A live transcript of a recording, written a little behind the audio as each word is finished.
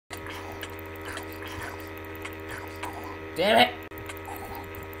Damn it!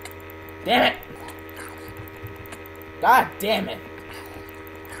 Damn it! God damn it!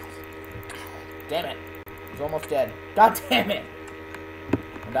 Damn it! He's almost dead. God damn it!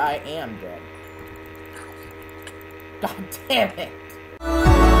 And I am dead. God damn it!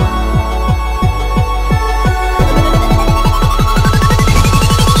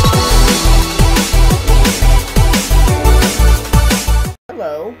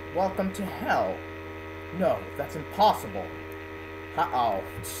 Hello, welcome to hell. No, that's impossible. Oh,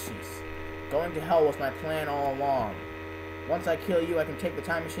 jeez. Going to hell was my plan all along. Once I kill you, I can take the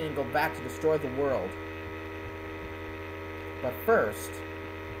time machine and go back to destroy the world. But first,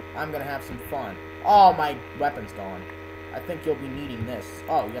 I'm gonna have some fun. Oh, my weapon's gone. I think you'll be needing this.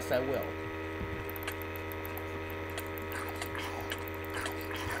 Oh, yes I will.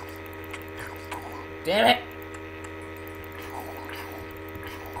 Damn it!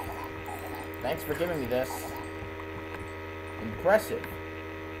 Thanks for giving me this. Impressive.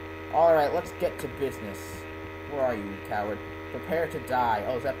 Alright, let's get to business. Where are you, coward? Prepare to die.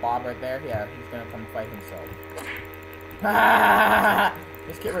 Oh, is that Bob right there? Yeah, he's gonna come fight himself.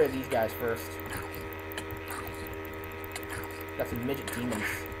 Let's get rid of these guys first. Got some midget demons.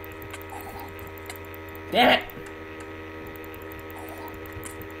 Damn it!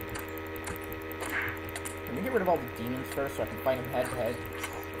 Can we get rid of all the demons first so I can fight him head to head?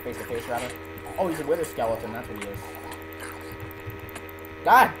 Face to face, rather. Oh, he's a wither skeleton, that's what he is.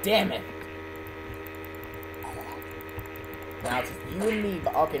 God damn it! Now it's just you and me,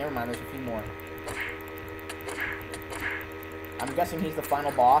 but okay, never mind, there's a few more. I'm guessing he's the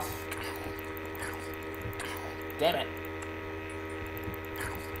final boss. Damn it.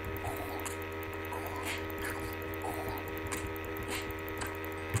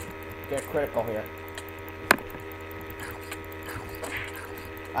 Get a critical here.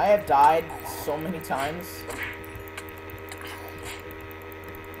 I have died so many times.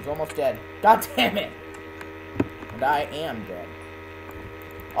 He's almost dead. God damn it! And I am dead.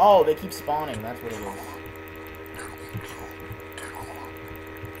 Oh, they keep spawning. That's what it is.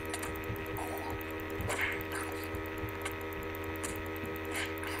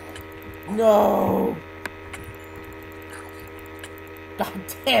 No! God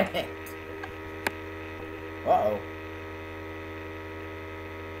damn it! Uh-oh.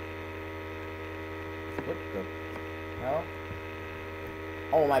 What the hell?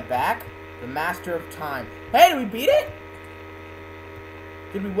 Oh, am I back? The Master of Time. Hey, did we beat it?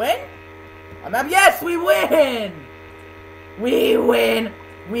 Did we win? I'm happy. Yes, we win! We win!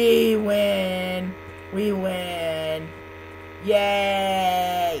 We win! We win!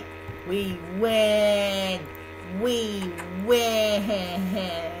 Yay! We win! We win!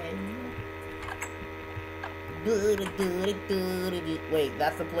 Wait,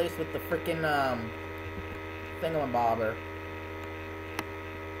 that's the place with the frickin' thingamabobber.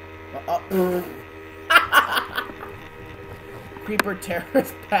 Creeper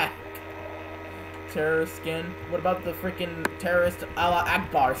terrorist pack. Terrorist skin. What about the freaking terrorist Allah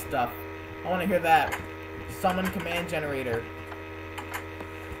Akbar stuff? I want to hear that. Summon command generator.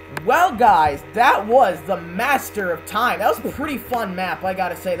 Well, guys, that was the Master of Time. That was a pretty fun map, I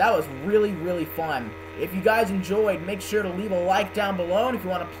gotta say. That was really, really fun. If you guys enjoyed, make sure to leave a like down below. And if you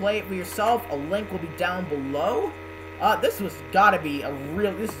want to play it for yourself, a link will be down below. This is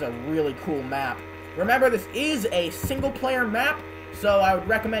a really cool map. Remember, this is a single-player map, so I would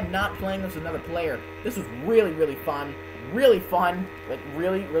recommend not playing this with another player. This was really, really fun. Really fun. Like,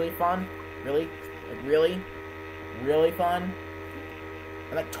 really, really fun. Really? Like, really? Really fun?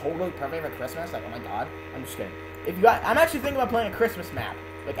 And, like, totally perfect for Christmas? Like, oh my god. I'm just kidding. I'm actually thinking about playing a Christmas map.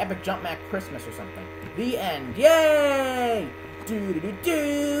 Like, Epic Jump Map Christmas or something. The end. Yay!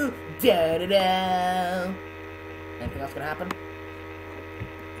 Do-do-do-do! Da-da-da! Anything else gonna happen?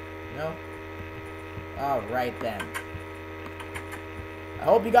 No? Alright then. I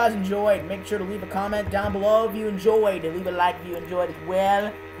hope you guys enjoyed. Make sure to leave a comment down below if you enjoyed. And leave a like if you enjoyed as well.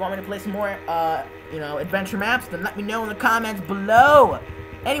 If you want me to play some more, adventure maps, then let me know in the comments below.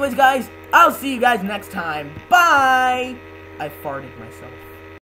 Anyways, guys, I'll see you guys next time. Bye! I farted myself.